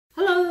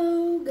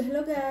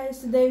Hello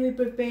guys, today we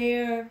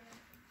prepare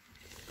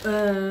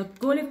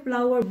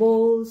cauliflower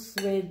balls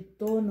with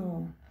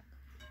tono.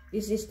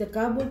 This is the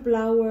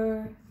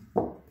cauliflower,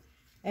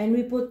 and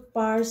we put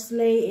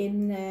parsley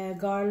in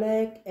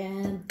garlic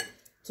and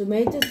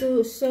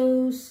tomato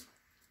sauce,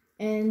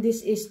 and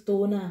this is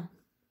tuna.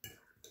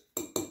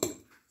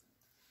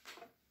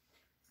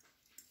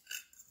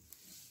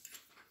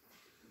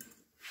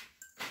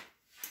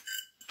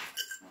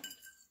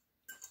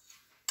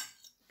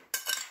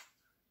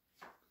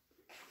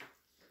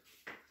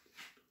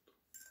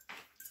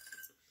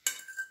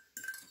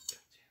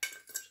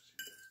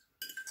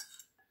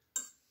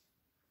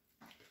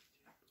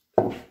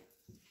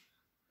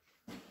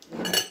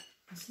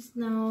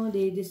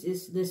 This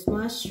is the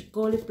smashed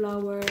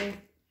cauliflower,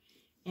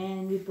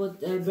 and we put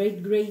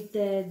bread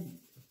grated.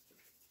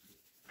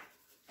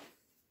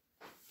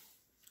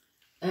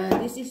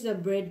 This is a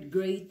bread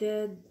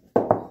grated,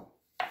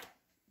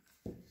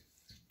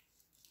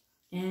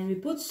 and we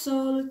put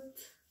salt,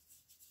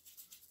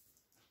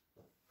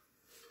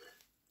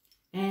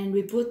 and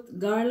we put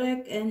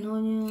garlic and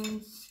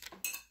onions.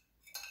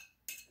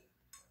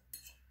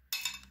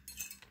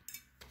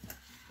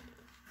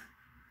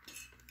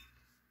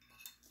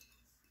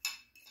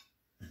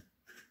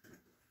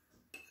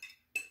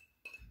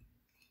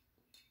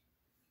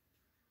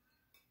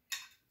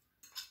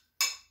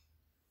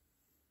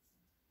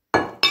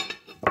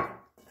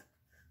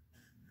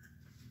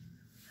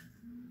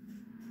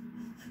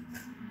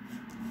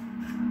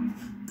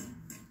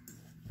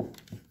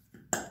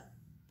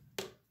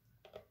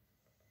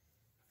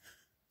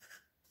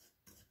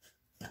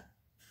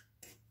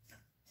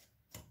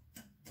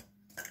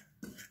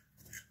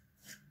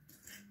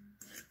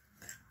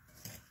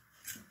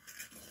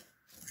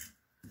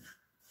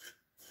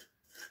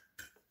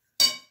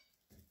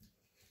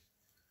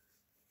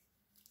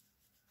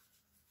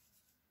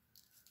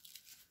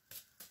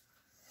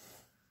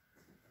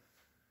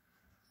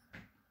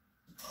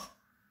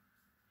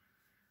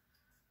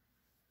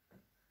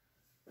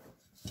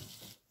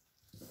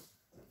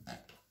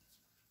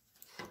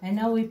 And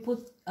now we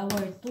put our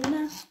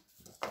tuna.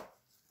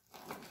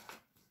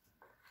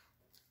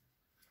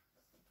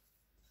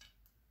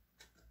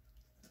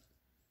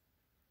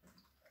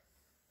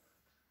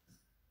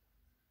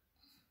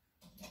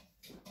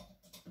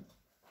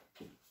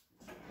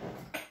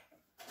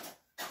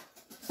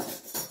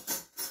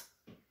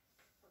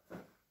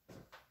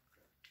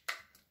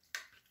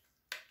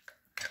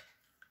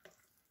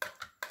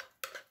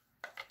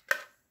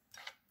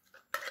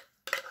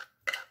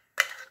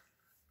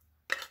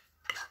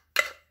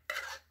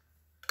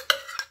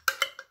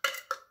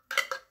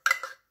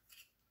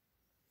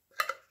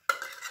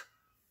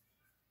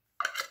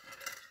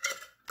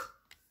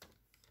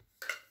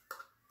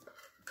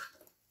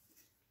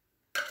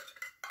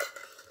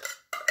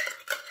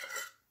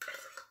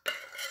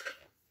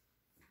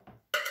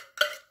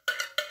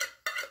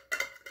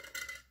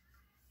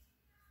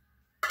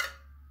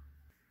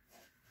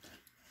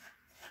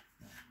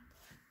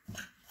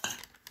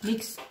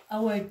 Mix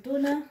our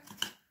tuna.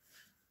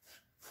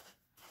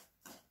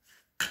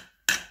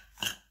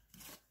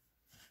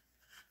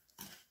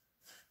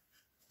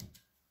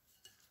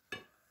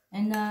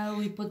 And now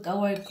we put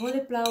our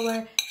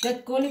cauliflower.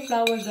 That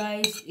cauliflower,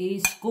 guys,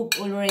 is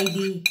cooked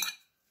already.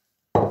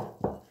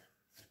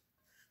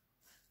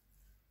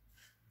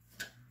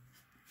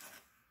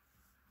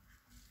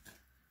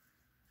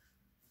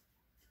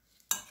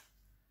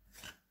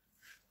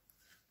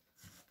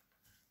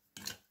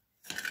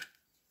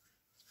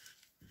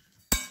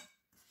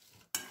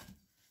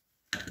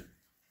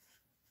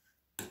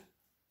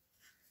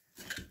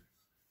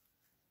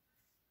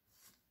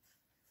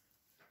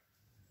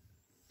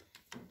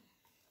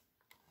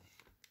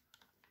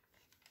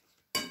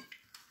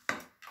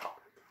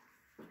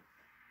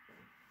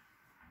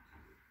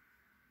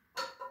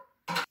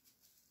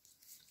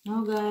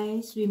 Now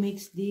guys, we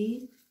mix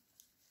this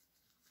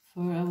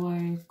for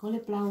our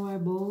cauliflower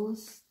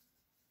balls.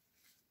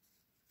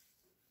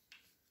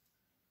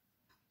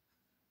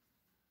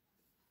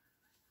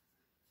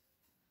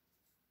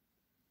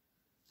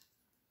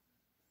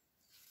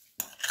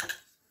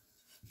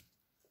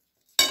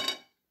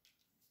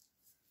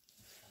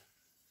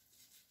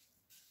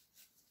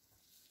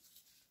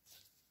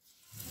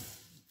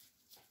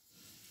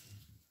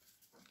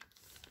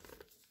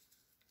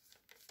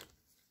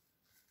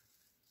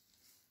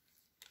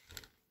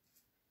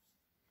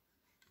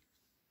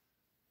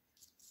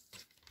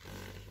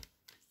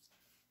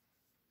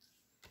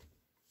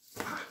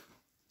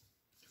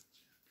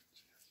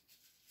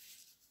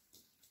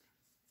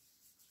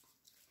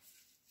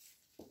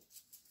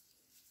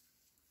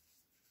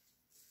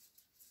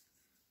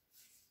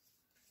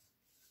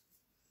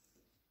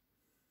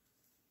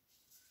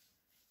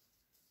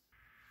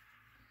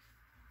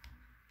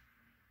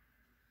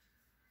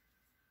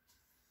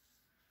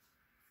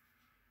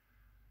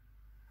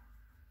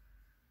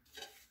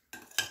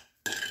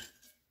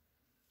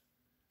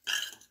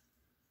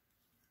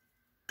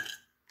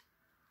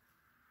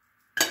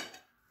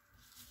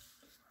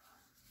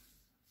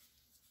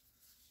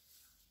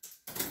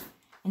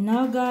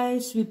 Now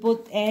guys, we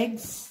put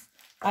eggs.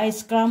 I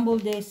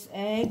scrambled these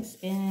eggs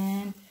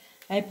and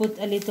I put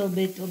a little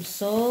bit of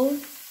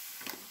salt.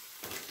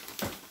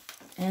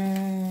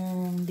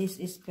 And this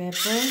is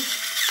pepper.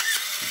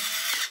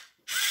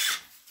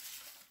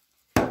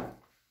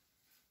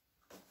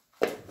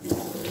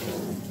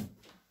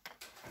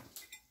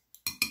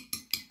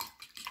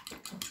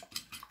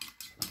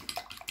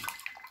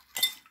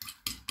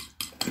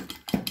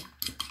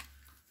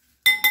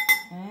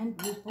 And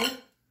we put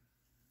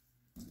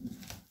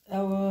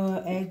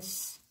our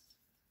eggs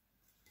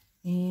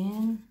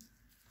in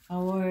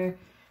our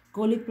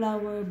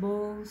cauliflower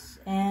balls,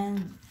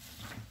 and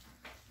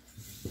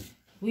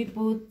we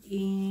put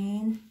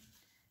in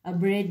a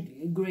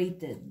bread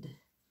grated.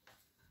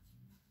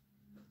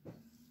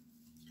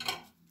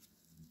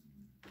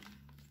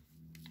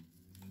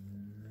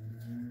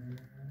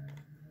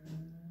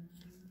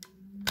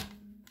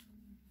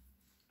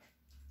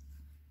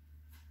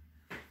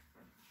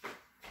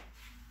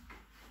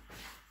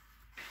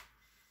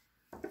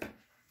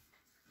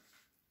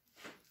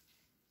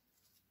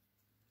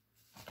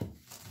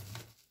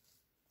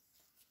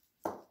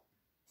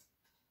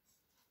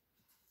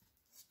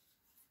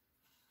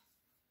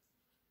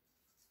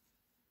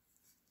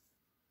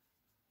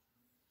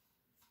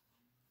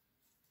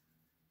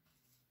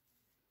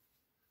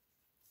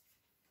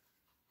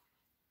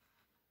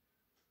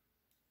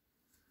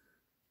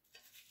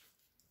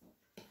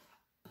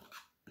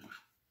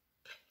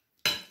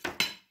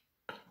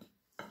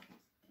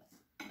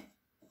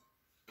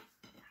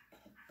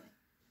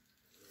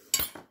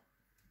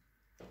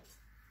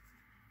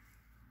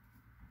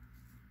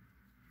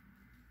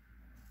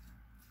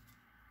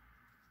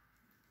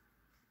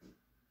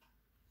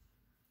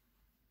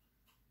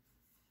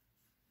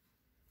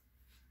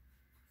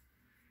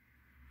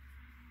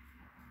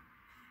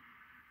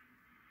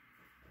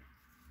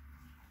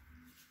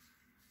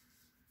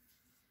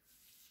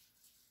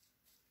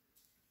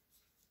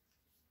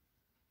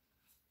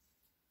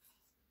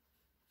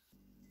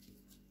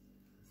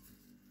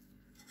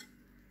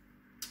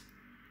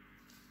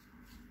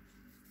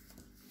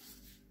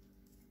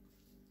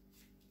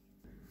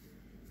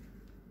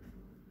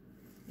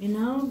 And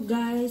now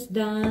guys,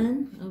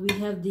 done. We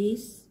have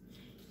this,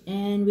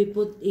 and we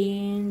put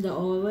in the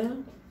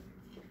oil.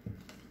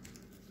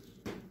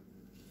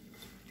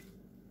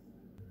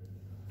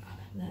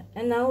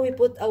 And now we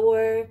put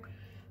our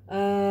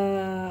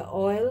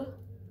oil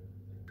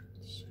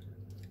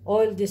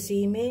de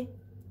sime.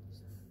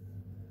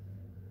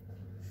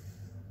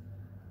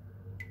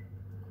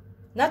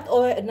 Not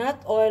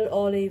oil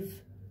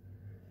olive.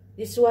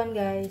 This one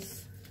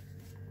guys,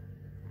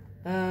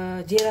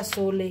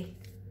 girasole,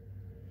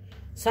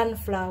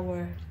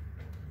 sunflower.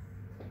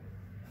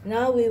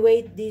 Now we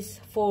wait this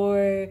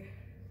for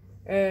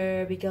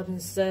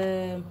becomes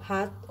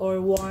hot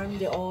or warm,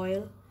 the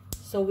oil.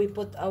 So we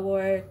put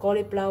our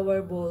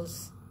cauliflower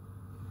balls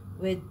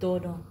with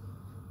tuna.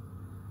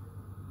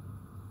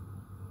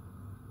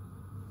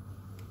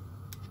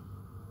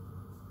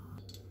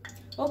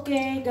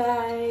 Okay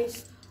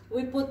guys,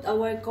 we put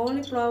our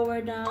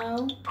cauliflower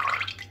now.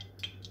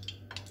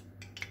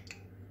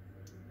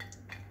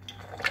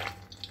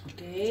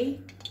 Okay,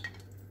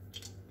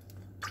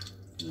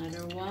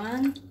 another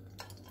one.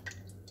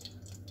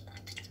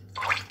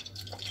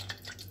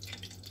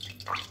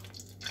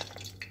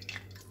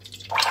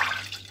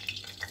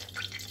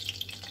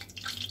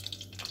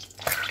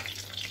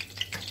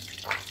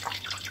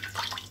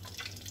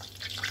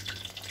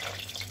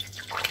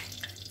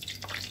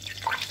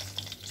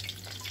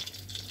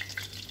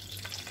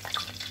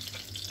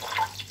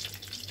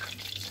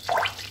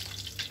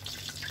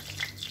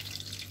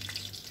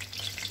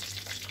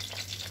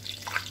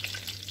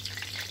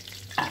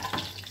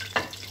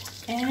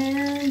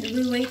 And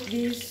we wait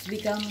this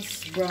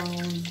becomes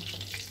brown.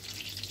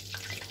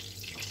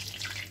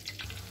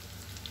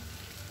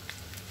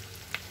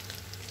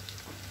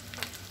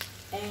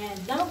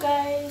 And now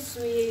guys,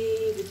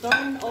 we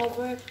turn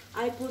over.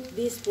 I put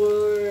this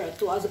to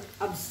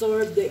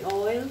absorb the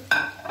oil.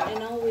 And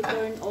now we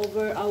turn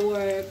over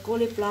our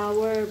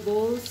cauliflower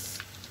balls.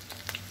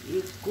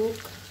 You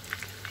cook.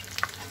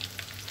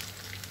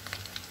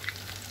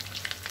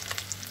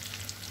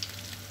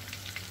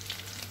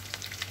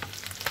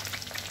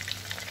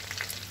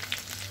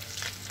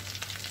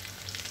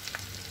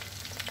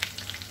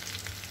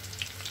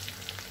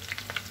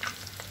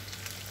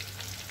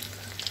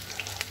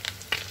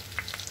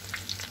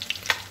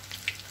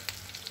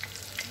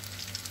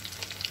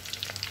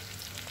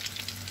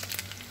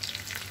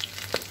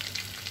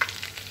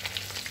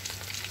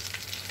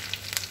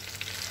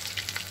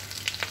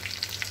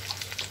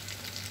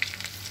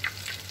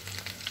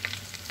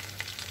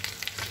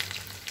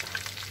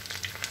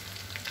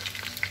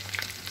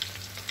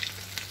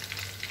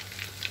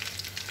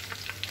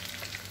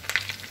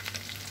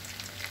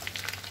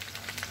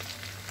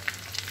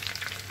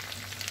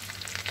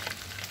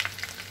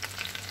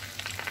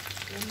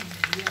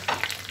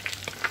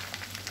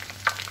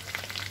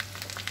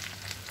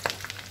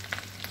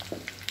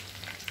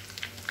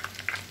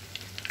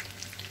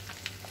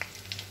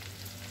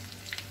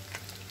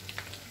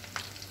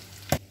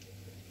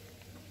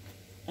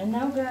 And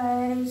now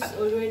guys,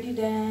 already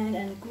done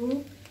and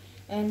cooked,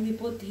 and we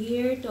put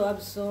here to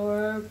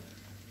absorb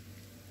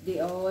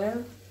the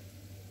oil.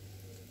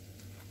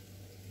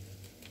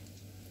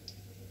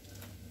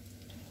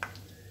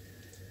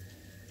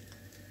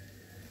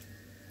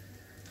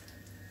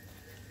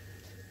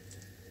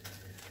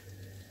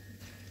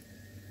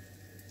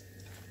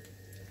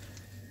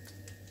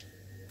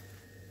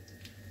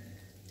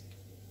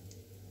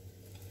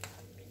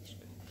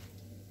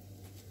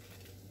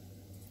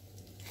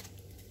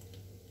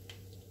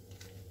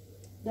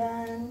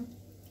 Done.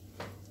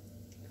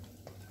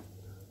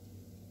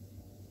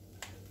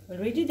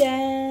 Already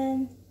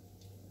done.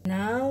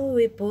 Now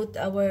we put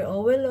our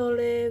oil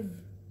olive.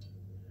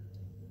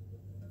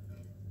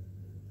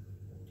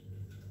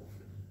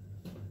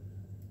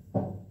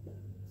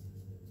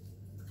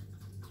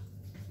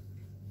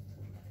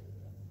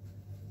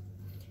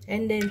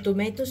 And then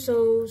tomato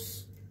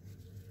sauce.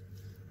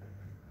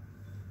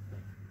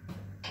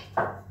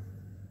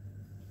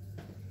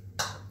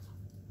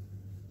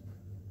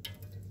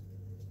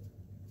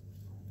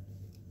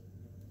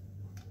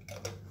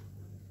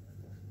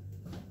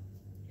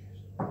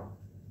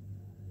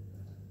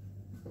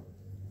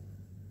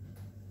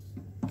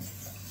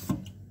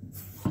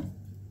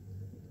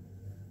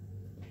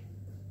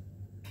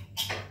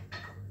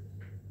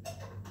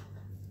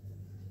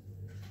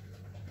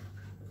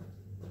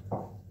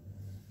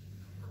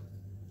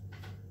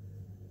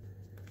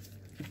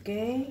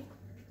 Okay,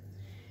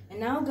 and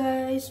now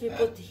guys, we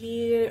put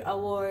here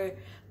our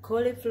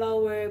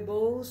cauliflower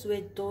balls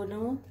with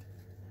tuna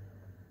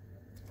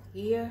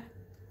here.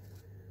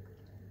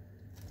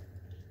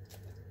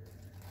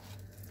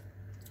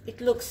 It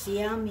looks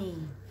yummy.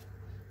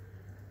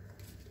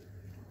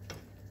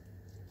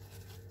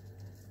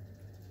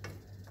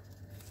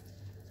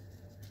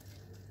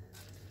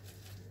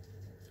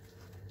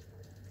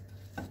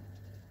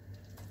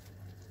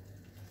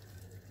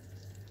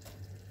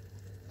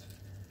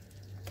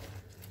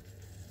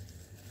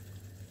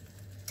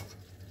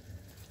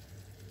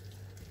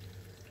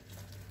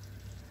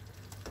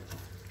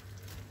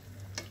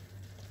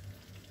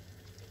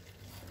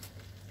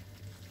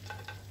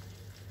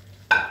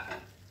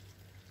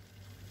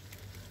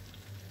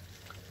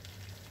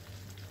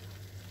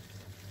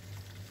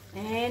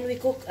 And we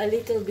cook a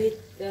little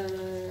bit,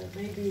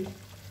 maybe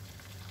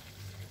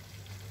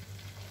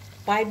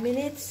 5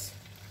 minutes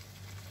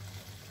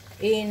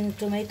in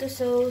tomato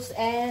sauce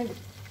and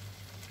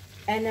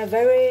a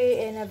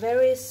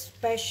very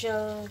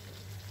special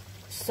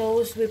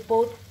sauce. We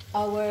put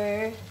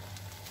our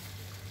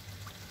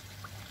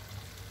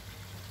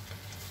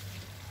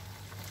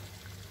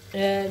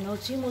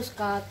noci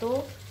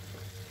moscato.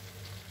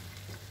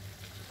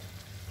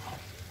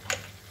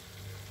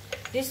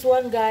 This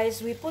one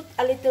guys, we put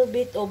a little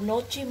bit of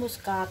noci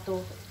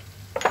moscato.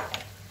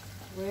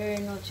 Where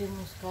noci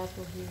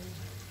moscato here?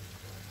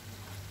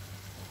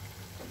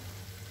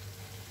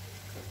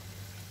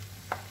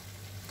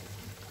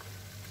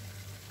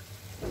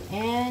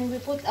 And we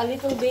put a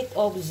little bit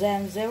of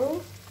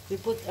zanzero. We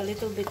put a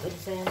little bit of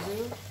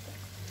zanzero.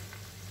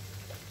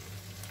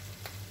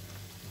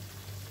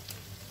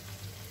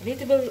 A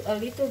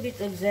little bit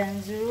of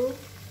zanzero.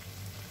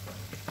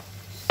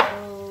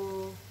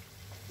 So,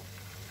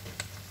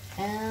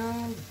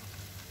 and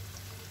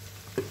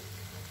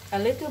a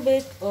little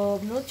bit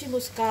of noci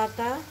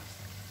moscata.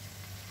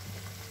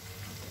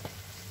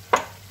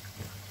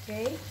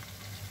 Okay.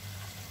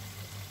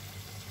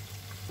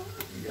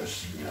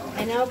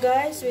 And now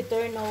guys, we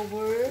turn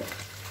over.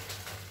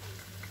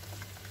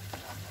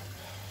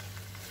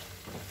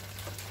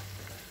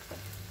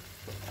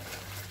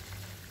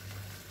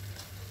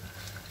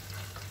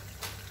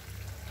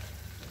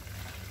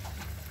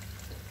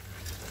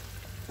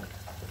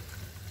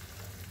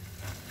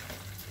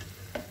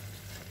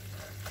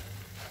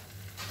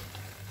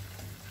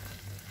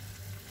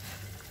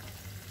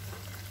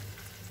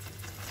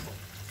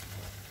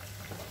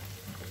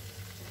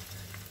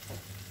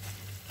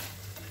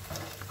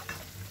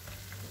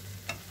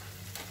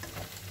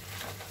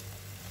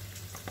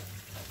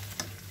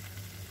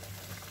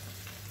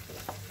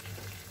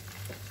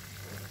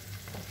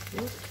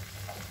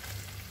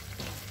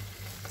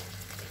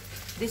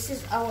 This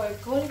is our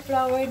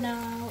cauliflower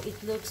now. It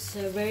looks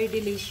very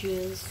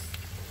delicious.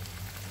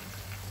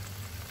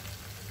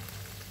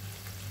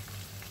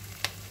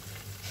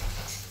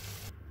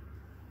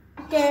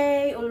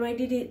 Okay,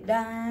 already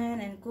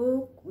done and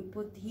cooked. We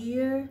put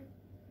here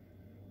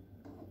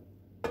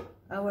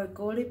our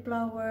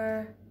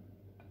cauliflower.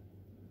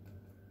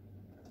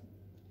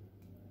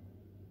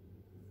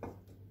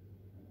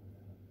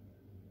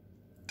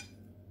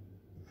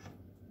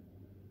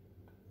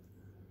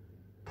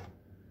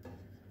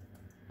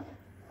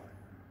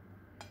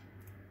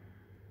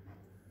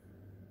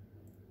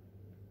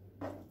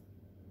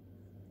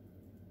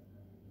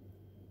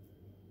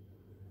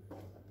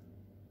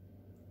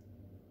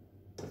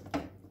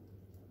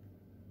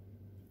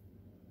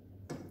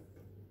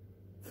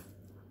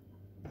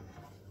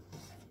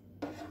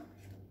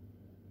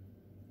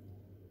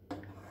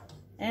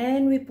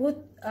 And we put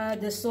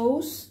the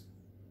sauce.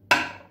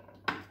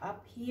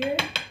 up here.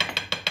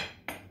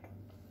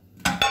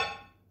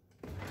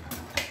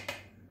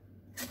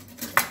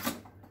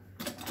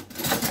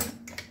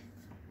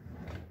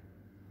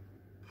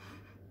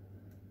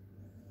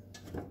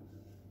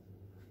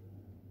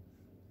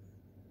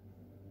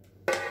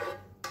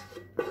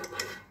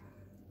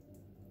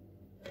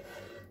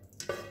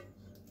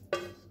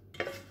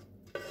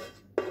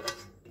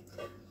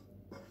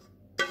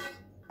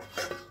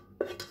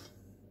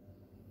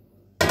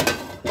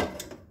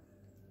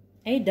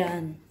 Ay,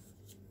 done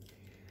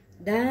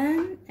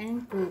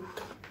and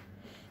cook.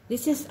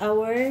 This is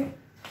our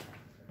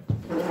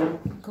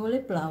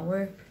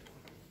cauliflower.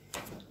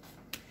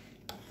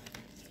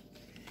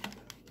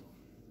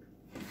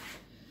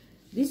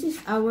 This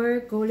is our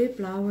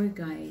cauliflower,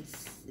 guys.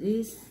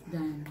 It's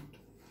done.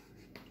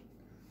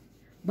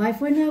 Bye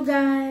for now,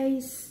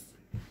 guys.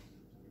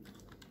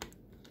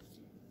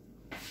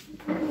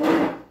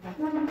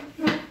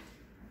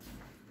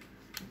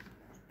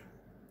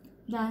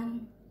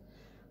 Done.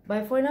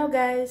 Bye for now,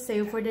 guys. See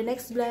you for the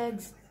next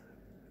vlogs.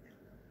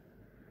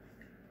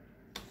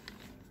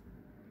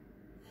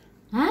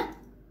 Huh?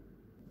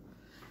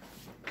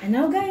 And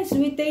now, guys,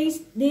 we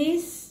taste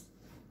this.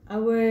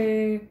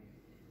 Our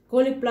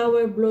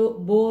cauliflower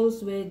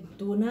balls with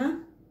tuna.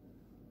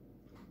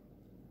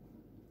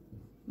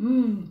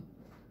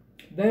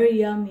 Very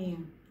yummy.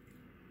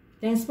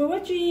 Thanks for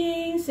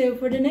watching. See you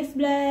for the next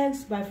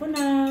vlogs. Bye for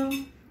now.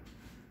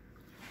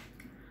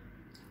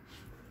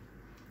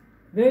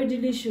 Very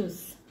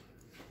delicious.